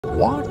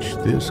watch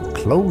this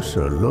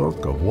closer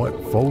look of what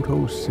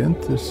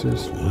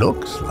photosynthesis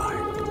looks like.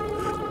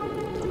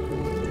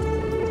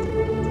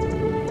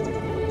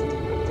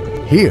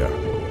 Here,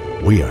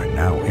 we are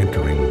now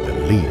entering the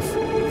leaf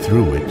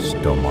through its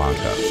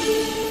stomata.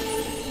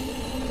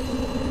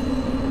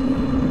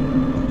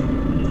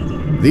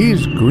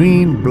 These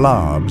green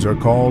blobs are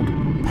called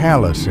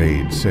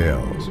palisade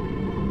cells.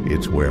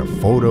 It's where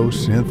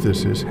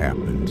photosynthesis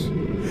happens.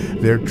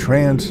 They're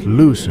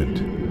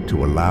translucent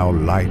to allow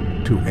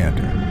light to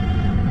enter.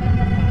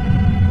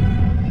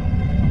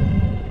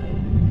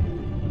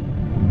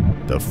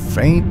 The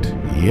faint,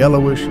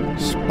 yellowish,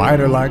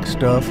 spider-like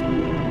stuff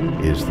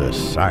is the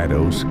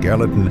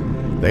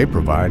cytoskeleton. They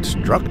provide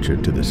structure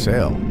to the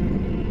cell.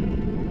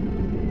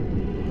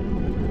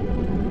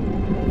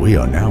 We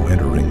are now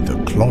entering the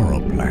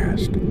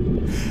chloroplast,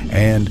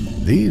 and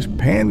these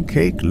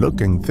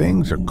pancake-looking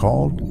things are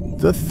called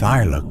the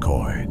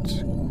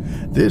thylakoids.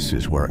 This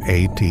is where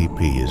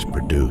ATP is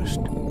produced.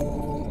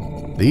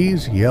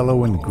 These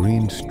yellow and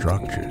green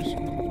structures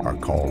are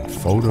called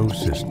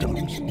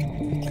photosystems.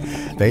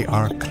 They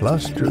are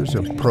clusters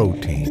of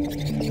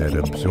protein that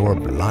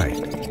absorb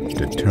light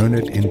to turn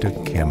it into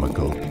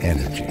chemical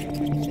energy.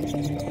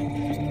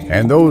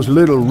 And those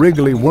little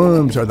wriggly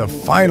worms are the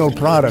final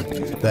product,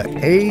 the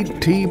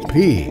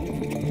ATP.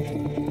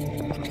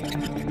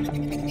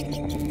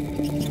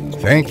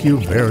 Thank you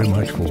very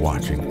much for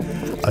watching.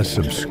 A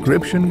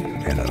subscription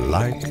and a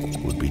like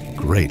would be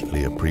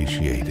greatly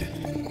appreciated.